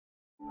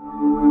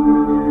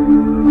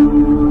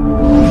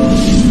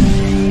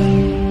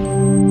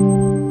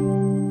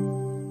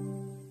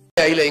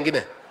ile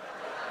ingine.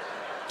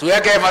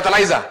 Tuweke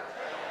fertilizer.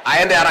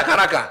 Aende haraka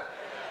haraka.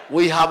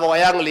 We have our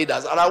young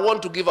leaders, and I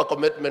want to give a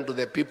commitment to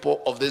the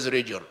people of this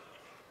region.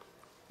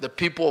 The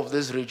people of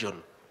this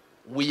region.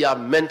 We are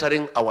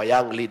mentoring our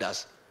young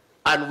leaders,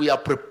 and we are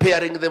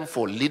preparing them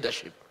for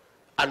leadership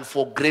and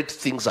for great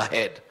things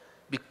ahead,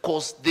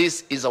 because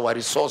this is our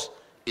resource,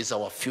 is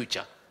our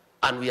future,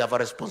 and we have a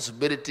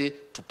responsibility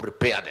to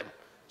prepare them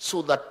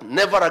so that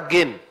never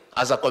again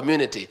as a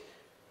community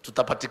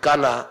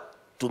tutapatikana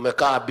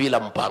tumekaa bila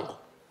mpango.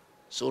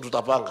 So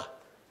tutapanga.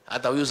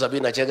 Hata huyu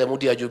Sabina Chege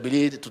mudi ya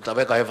Jubilee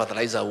tutaweka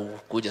fertilizer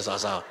kuja sawa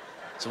sawa.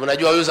 Si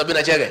mnajua huyu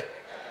Sabina Chege?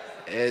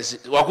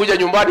 Wakuje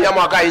nyumbani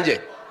ama wakae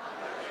nje?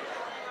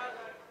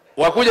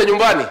 Wakuje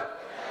nyumbani?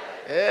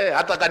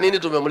 Hata Kanini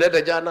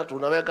tumemleta jana,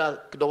 tunaweka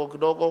kidogo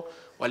kidogo,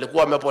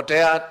 walikuwa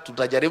wamepotea,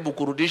 tutajaribu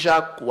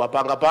kurudisha,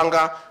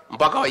 kuwapanga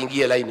mpaka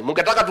waingie laini.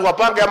 Mngetaka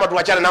tuwapange ama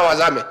tuachane nao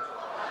wazame?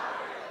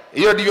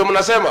 Hiyo ndio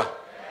mnasema?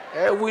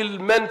 We'll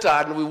mentor,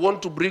 and we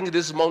want to bring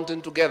this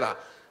mountain together.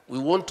 We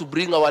want to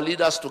bring our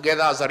leaders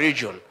together as a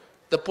region.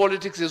 The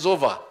politics is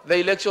over. The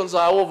elections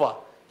are over.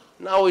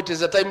 Now it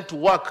is a time to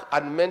work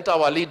and mentor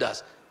our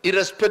leaders,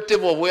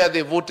 irrespective of where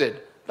they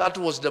voted. That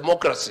was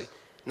democracy.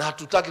 Na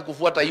hatutaki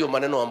kufuata hiyo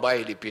maneno ambayo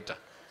ilipita.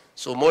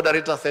 So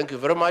moderator, thank you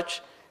very much.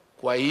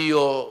 Kwa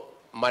hiyo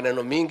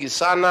maneno mingi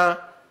sana.